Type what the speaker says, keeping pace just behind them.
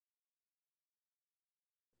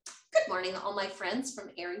morning, all my friends from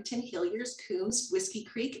Arrington, Hilliers, Coombs, Whiskey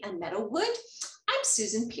Creek, and Meadowood. I'm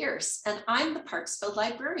Susan Pierce, and I'm the Parksville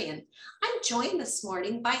librarian. I'm joined this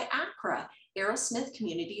morning by ACRA, Arrowsmith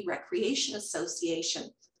Community Recreation Association.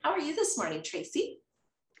 How are you this morning, Tracy?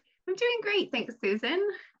 I'm doing great, thanks, Susan.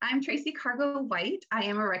 I'm Tracy Cargo White. I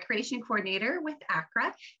am a recreation coordinator with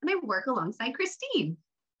ACRA, and I work alongside Christine.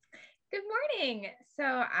 Good morning. So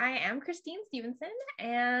I am Christine Stevenson,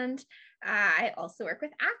 and I also work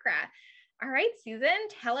with ACRA. All right, Susan,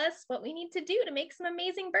 tell us what we need to do to make some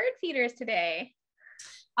amazing bird feeders today.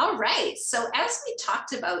 All right, so as we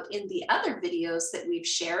talked about in the other videos that we've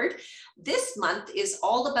shared, this month is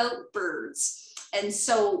all about birds. And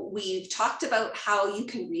so we've talked about how you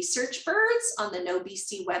can research birds on the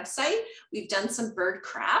KnowBC website. We've done some bird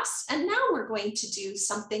crafts, and now we're going to do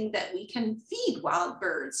something that we can feed wild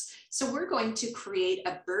birds. So we're going to create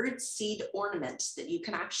a bird seed ornament that you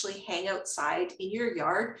can actually hang outside in your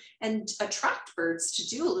yard and attract birds to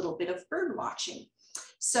do a little bit of bird watching.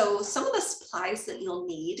 So some of the supplies that you'll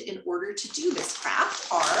need in order to do this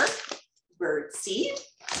craft are bird seed,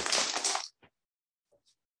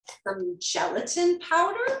 some gelatin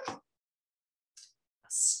powder, a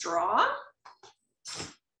straw,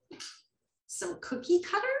 some cookie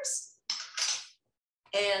cutters,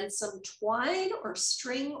 and some twine or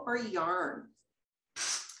string or yarn.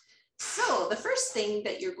 So the first thing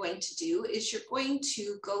that you're going to do is you're going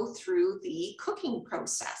to go through the cooking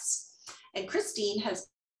process. And Christine has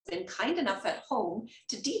been kind enough at home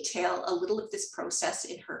to detail a little of this process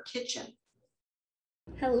in her kitchen.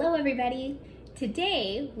 Hello everybody!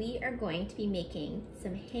 Today we are going to be making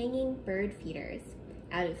some hanging bird feeders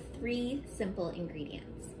out of 3 simple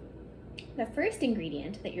ingredients. The first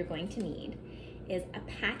ingredient that you're going to need is a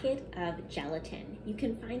packet of gelatin. You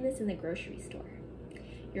can find this in the grocery store.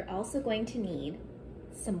 You're also going to need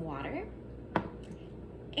some water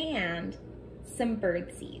and some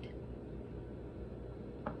bird seed.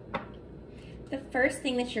 The first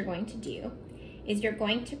thing that you're going to do is you're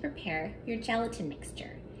going to prepare your gelatin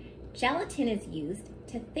mixture. Gelatin is used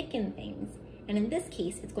to thicken things, and in this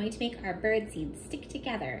case, it's going to make our bird seeds stick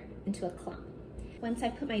together into a clump. Once I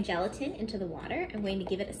put my gelatin into the water, I'm going to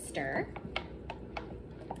give it a stir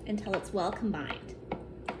until it's well combined.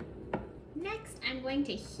 Next, I'm going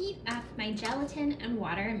to heat up my gelatin and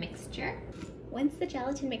water mixture. Once the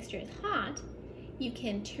gelatin mixture is hot, you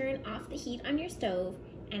can turn off the heat on your stove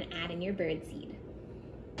and add in your bird seed.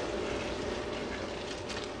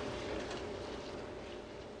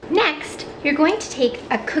 Next, you're going to take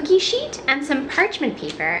a cookie sheet and some parchment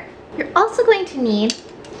paper. You're also going to need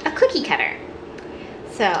a cookie cutter.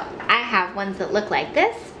 So I have ones that look like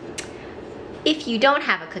this. If you don't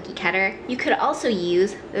have a cookie cutter, you could also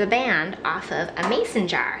use the band off of a mason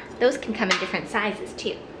jar. Those can come in different sizes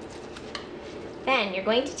too. Then you're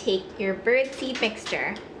going to take your bird seed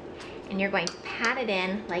mixture and you're going to pat it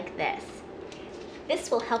in like this.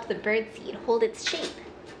 This will help the bird seed hold its shape.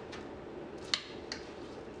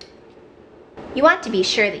 You want to be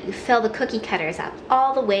sure that you fill the cookie cutters up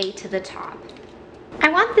all the way to the top. I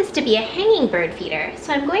want this to be a hanging bird feeder,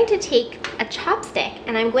 so I'm going to take a chopstick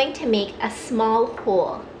and I'm going to make a small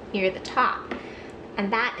hole near the top.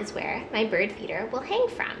 And that is where my bird feeder will hang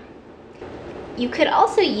from. You could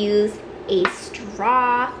also use a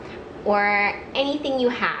straw or anything you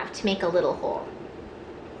have to make a little hole.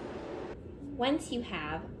 Once you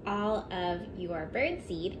have all of your bird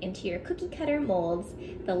seed into your cookie cutter molds,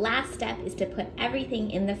 the last step is to put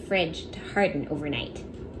everything in the fridge to harden overnight.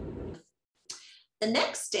 The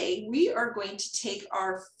next day, we are going to take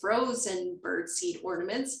our frozen bird seed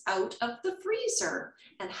ornaments out of the freezer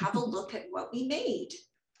and have a look at what we made.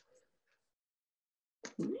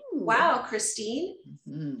 Ooh. Wow, Christine.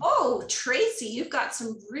 Mm-hmm. Oh, Tracy, you've got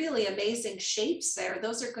some really amazing shapes there.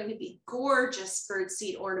 Those are going to be gorgeous bird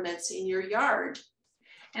seed ornaments in your yard.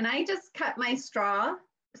 And I just cut my straw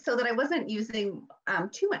so that I wasn't using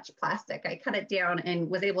too much plastic. I cut it down and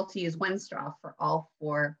was able to use 1 straw for all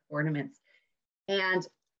 4 ornaments. And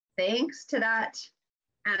thanks to that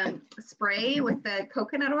spray with the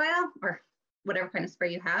coconut oil or whatever kind of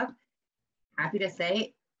spray you have, happy to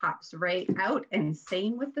say, pops right out, and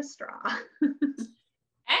same with the straw.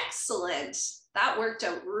 Excellent. That worked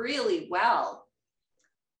out really well.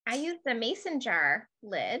 I used the mason jar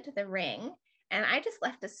lid, the ring, and I just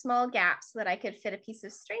left a small gap so that I could fit a piece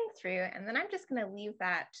of string through, and then I'm just going to leave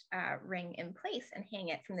that ring in place and hang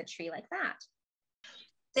it from the tree like that.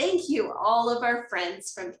 Thank you, all of our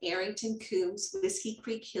friends from Arrington, Coombs, Whiskey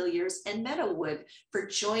Creek, Hilliers, and Meadowood for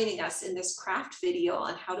joining us in this craft video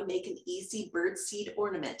on how to make an easy bird seed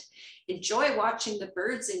ornament. Enjoy watching the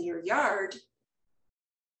birds in your yard.